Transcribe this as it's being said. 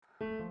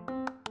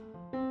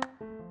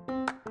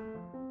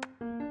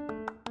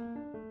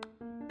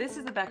This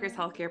is the Becker's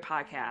Healthcare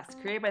Podcast,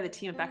 created by the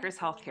team at Becker's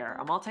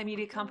Healthcare, a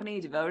multimedia company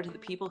devoted to the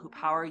people who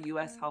power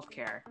U.S.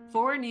 healthcare.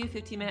 4 new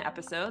 15-minute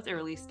episodes are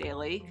released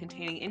daily,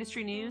 containing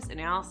industry news,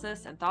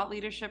 analysis, and thought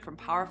leadership from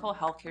powerful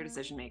healthcare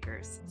decision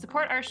makers.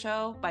 Support our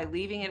show by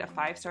leaving it a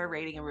 5-star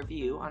rating and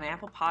review on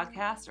Apple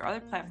Podcasts or other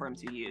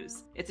platforms you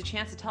use. It's a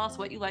chance to tell us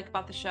what you like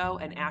about the show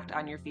and act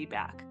on your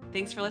feedback.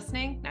 Thanks for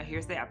listening. Now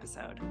here's the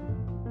episode.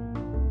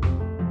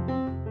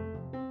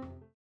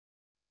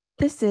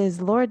 This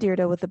is Laura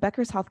Deirdre with the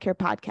Becker's Healthcare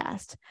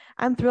Podcast.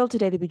 I'm thrilled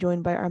today to be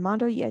joined by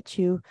Armando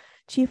Llechu,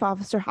 Chief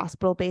Officer,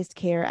 Hospital-Based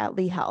Care at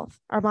Lee Health.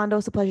 Armando,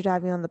 it's a pleasure to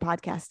have you on the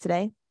podcast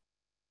today.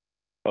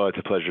 Oh, it's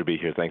a pleasure to be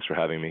here. Thanks for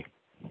having me.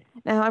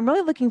 Now, I'm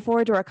really looking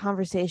forward to our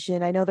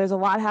conversation. I know there's a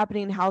lot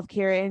happening in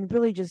healthcare and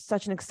really just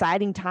such an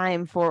exciting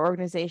time for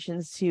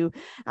organizations to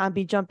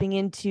be jumping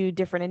into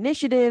different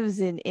initiatives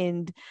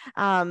and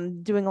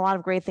doing a lot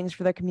of great things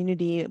for their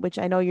community, which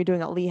I know you're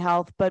doing at Lee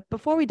Health. But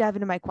before we dive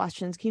into my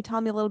questions, can you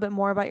tell me a little bit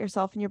more about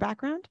yourself and your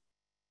background?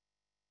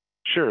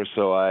 Sure.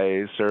 So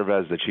I serve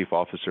as the Chief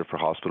Officer for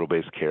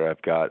Hospital-Based Care.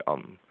 I've got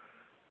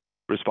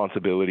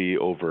responsibility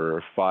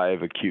over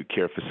 5 acute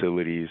care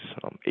facilities,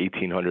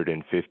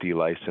 1,850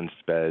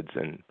 licensed beds,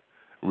 and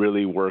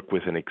really work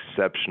with an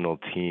exceptional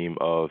team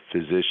of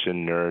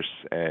physician, nurse,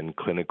 and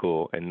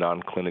clinical and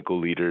non-clinical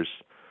leaders.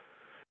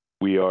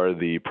 We are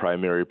the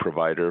primary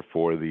provider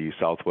for the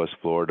Southwest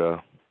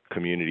Florida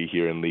community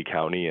here in Lee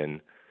County, and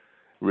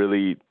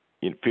really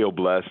feel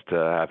blessed to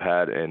have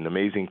had an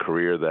amazing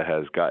career that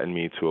has gotten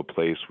me to a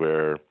place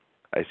where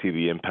I see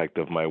the impact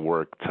of my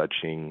work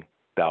touching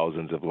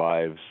thousands of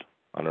lives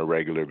on a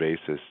regular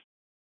basis.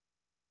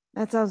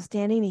 That's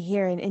outstanding to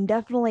hear, and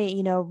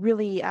definitely,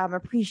 really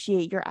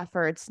appreciate your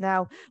efforts.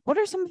 Now, what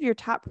are some of your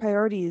top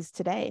priorities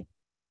today?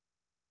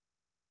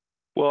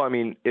 Well,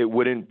 it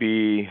wouldn't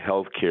be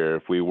healthcare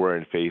if we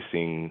weren't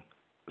facing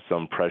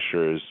some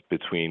pressures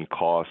between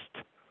cost,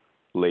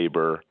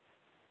 labor,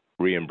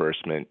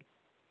 reimbursement.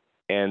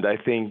 And I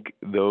think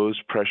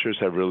those pressures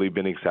have really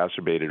been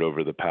exacerbated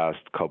over the past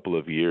couple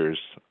of years.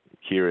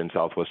 Here in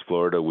Southwest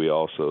Florida, we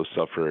also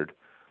suffered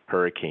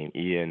Hurricane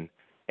Ian,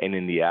 and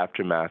in the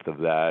aftermath of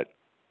that,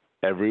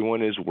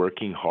 everyone is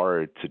working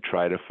hard to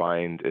try to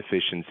find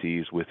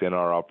efficiencies within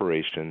our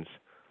operations,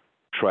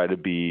 try to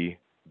be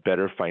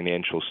better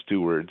financial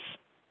stewards,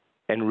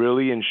 and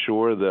really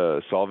ensure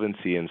the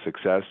solvency and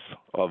success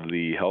of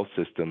the health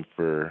system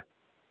for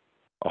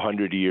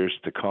 100 years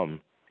to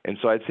come. And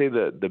so I'd say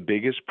that the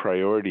biggest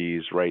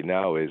priorities right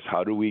now is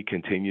how do we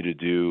continue to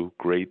do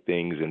great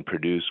things and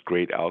produce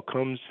great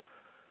outcomes,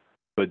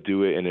 but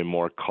do it in a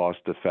more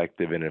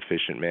cost-effective and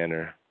efficient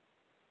manner.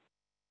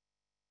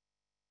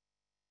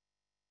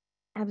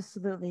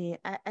 Absolutely.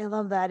 I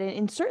love that.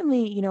 And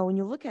certainly, when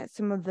you look at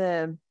some of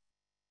the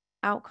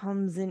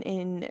outcomes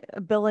and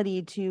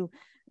ability to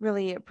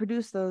really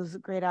produce those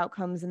great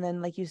outcomes, and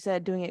then, like you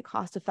said, doing it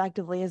cost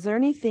effectively, is there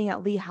anything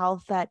at Lee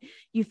Health that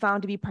you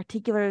found to be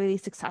particularly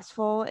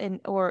successful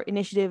or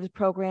initiatives,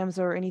 programs,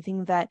 or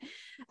anything that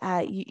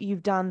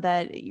you've done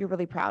that you're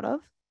really proud of?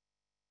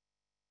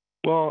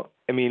 Well,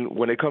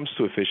 when it comes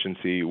to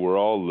efficiency, we're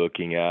all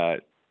looking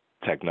at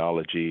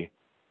technology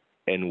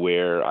and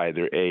where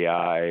either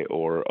AI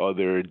or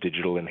other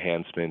digital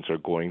enhancements are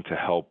going to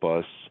help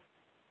us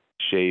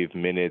shave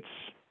minutes,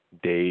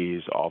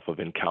 days off of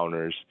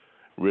encounters,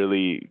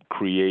 really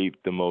create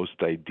the most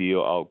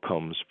ideal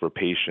outcomes for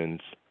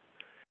patients,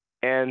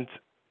 and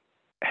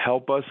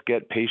help us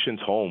get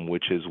patients home,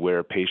 which is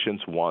where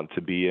patients want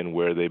to be and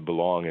where they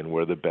belong and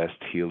where the best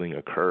healing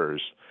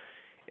occurs.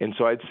 And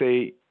so I'd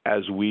say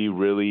as we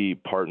really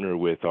partner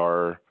with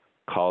our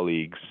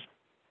colleagues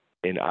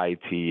in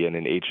IT and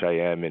in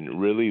HIM and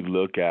really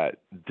look at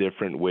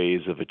different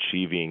ways of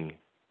achieving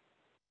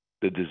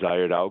the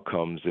desired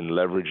outcomes and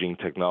leveraging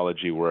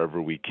technology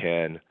wherever we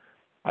can,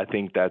 I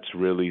think that's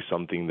really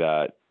something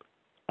that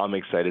I'm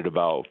excited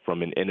about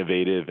from an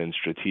innovative and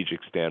strategic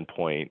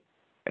standpoint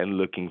and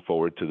looking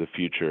forward to the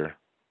future.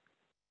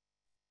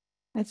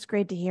 That's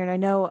great to hear. And I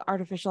know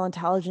artificial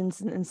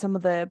intelligence and some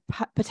of the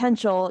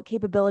potential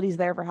capabilities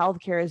there for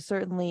healthcare is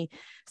certainly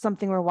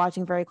something we're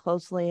watching very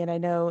closely. And I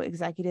know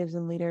executives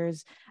and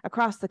leaders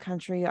across the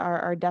country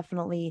are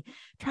definitely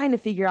trying to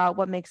figure out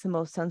what makes the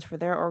most sense for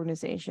their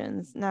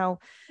organizations. Now,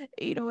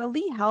 at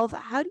Lee Health,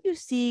 how do you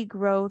see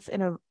growth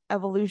and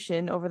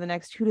evolution over the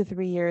next 2 to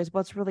 3 years?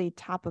 What's really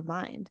top of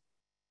mind?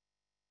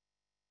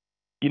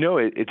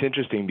 It's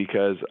interesting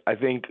because I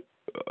think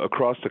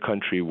across the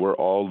country, we're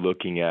all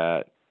looking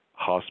at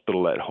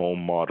hospital at home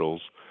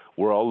models.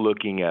 We're all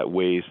looking at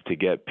ways to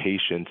get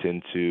patients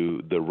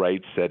into the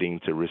right setting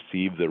to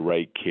receive the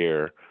right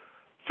care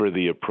for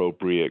the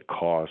appropriate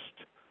cost.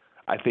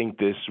 I think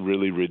this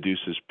really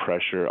reduces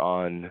pressure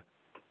on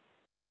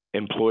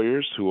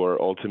employers who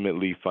are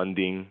ultimately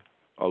funding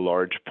a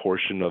large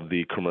portion of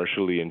the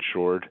commercially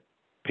insured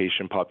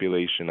patient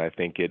population. I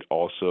think it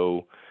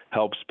also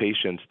helps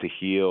patients to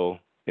heal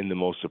in the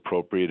most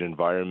appropriate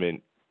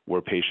environment where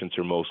patients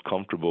are most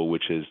comfortable,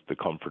 which is the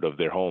comfort of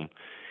their home.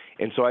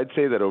 And so I'd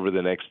say that over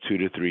the next 2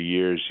 to 3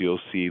 years, you'll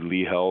see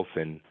Lee Health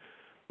and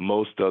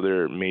most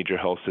other major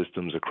health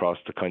systems across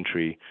the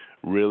country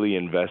really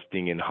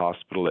investing in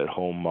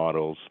hospital-at-home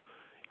models,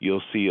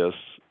 you'll see us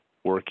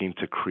working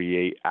to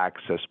create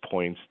access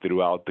points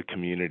throughout the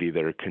community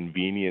that are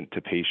convenient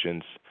to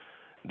patients,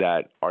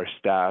 that are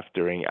staffed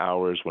during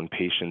hours when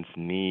patients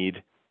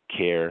need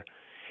care.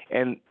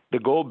 And the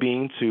goal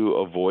being to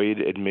avoid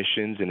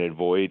admissions and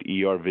avoid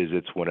ER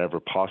visits whenever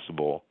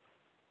possible.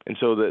 And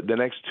so the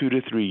next 2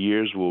 to 3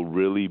 years will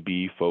really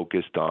be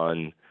focused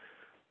on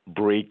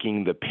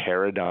breaking the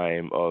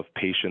paradigm of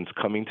patients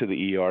coming to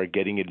the ER,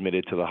 getting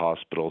admitted to the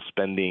hospital,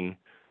 spending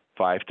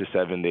 5 to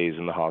 7 days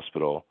in the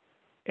hospital,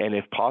 and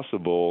if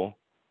possible,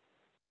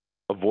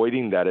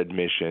 avoiding that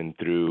admission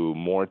through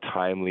more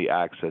timely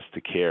access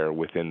to care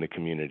within the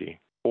community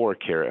or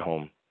care at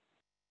home.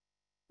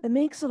 That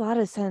makes a lot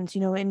of sense,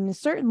 and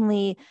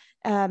certainly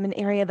an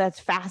area that's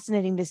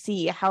fascinating to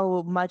see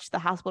how much the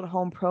hospital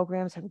home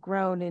programs have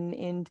grown.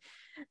 And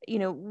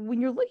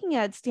when you're looking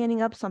at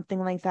standing up something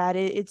like that,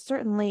 it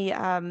certainly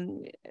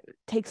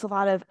takes a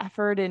lot of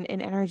effort and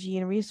energy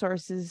and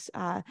resources.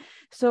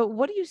 So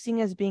what are you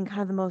seeing as being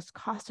kind of the most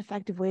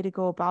cost-effective way to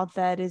go about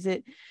that? Is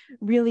it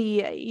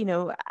really,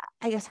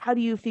 I guess, how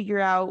do you figure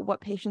out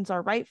what patients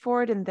are right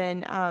for it, and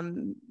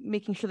then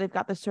making sure they've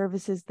got the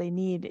services they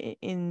need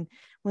in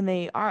when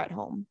they are at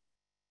home?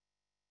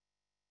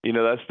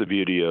 That's the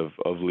beauty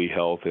of Lee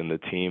Health and the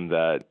team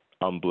that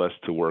I'm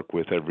blessed to work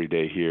with every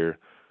day here.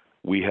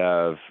 We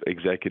have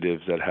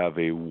executives that have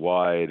a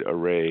wide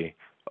array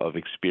of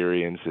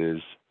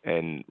experiences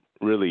and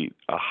really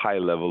a high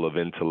level of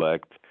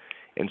intellect.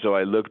 And so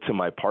I look to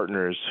my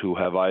partners who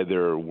have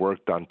either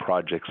worked on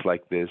projects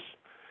like this.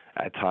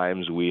 At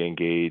times we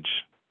engage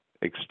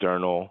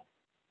external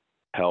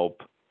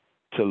help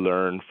to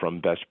learn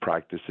from best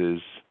practices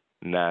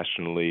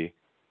nationally.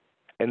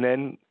 And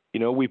then,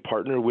 we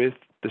partner with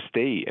the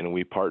state and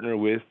we partner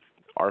with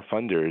our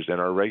funders and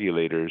our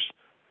regulators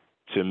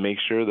to make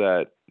sure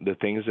that the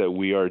things that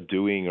we are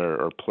doing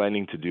or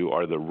planning to do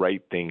are the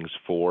right things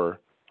for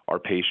our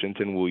patients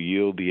and will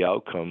yield the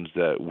outcomes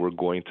that we're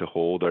going to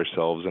hold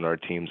ourselves and our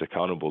teams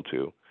accountable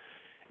to.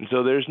 And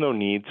so there's no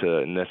need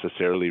to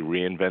necessarily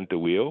reinvent the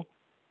wheel,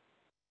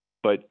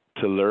 but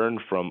to learn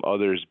from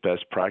others'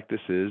 best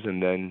practices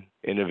and then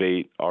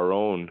innovate our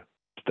own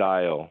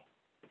style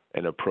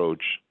and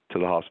approach to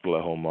the hospital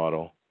at home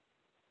model.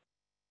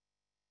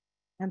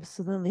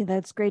 Absolutely.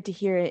 That's great to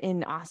hear,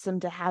 and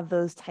awesome to have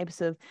those types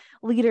of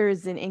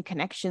leaders and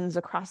connections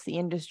across the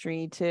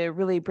industry to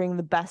really bring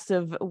the best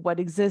of what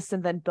exists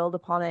and then build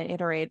upon it and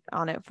iterate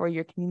on it for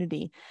your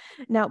community.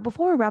 Now,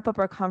 before we wrap up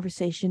our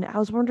conversation, I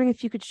was wondering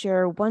if you could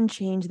share one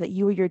change that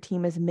you or your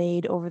team has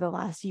made over the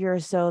last year or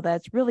so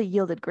that's really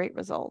yielded great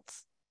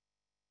results.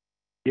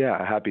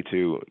 Yeah, happy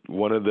to.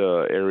 One of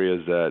the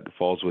areas that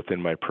falls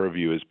within my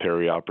purview is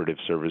perioperative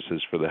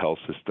services for the health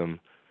system.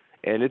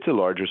 And it's a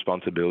large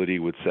responsibility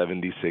with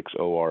 76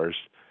 ORs.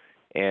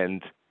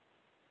 And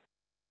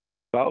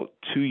about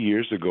 2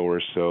 years ago or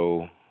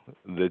so,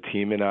 the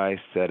team and I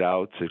set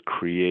out to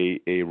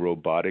create a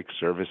robotic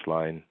service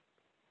line.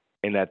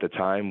 And at the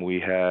time, we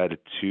had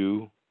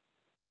 2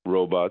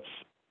 robots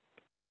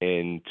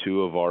in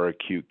 2 of our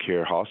acute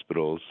care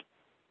hospitals.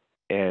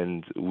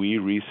 And we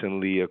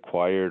recently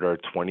acquired our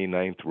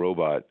 29th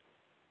robot.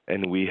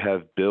 And we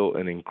have built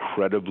an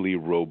incredibly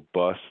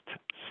robust,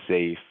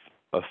 safe,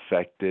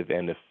 effective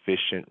and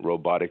efficient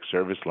robotic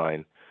service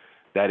line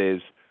that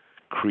is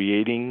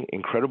creating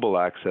incredible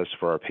access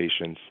for our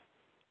patients.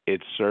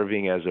 It's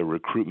serving as a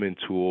recruitment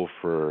tool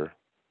for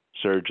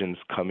surgeons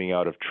coming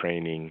out of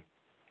training,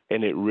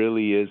 and it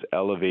really is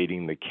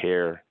elevating the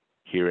care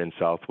here in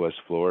Southwest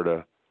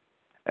Florida.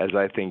 As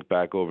I think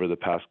back over the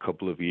past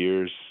couple of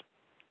years,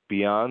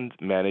 beyond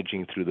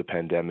managing through the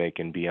pandemic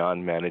and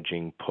beyond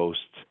managing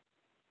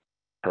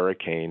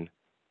post-hurricane,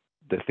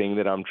 the thing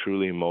that I'm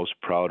truly most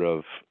proud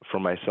of for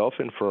myself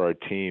and for our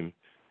team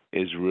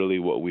is really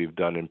what we've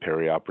done in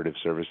perioperative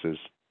services.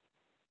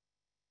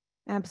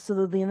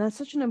 Absolutely. And that's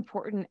such an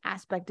important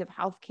aspect of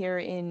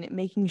healthcare in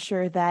making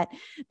sure that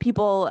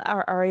people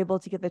are able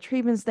to get the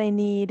treatments they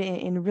need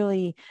and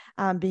really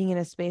being in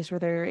a space where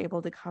they're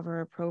able to cover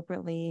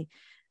appropriately.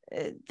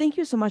 Thank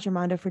you so much,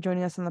 Armando, for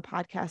joining us on the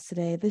podcast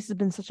today. This has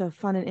been such a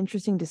fun and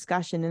interesting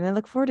discussion, and I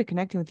look forward to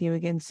connecting with you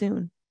again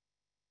soon.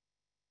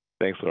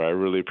 Thanks, Laura. I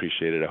really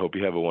appreciate it. I hope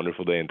you have a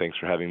wonderful day, and thanks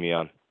for having me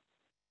on.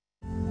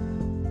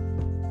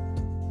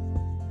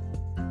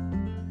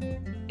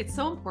 It's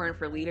so important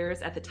for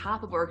leaders at the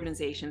top of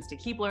organizations to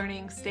keep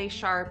learning, stay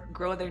sharp,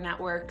 grow their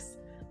networks.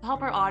 To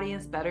help our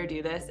audience better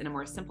do this in a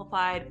more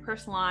simplified,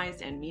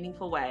 personalized, and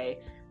meaningful way,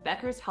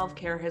 Becker's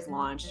Healthcare has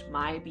launched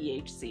My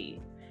BHC.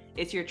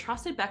 It's your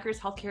trusted Becker's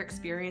Healthcare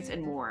experience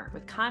and more,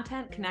 with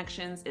content,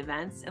 connections,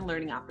 events, and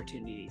learning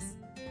opportunities.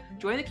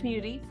 Join the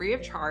community free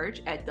of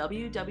charge at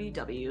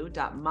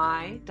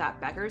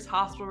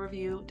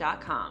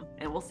www.my.beckershospitalreview.com,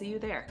 and we'll see you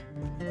there.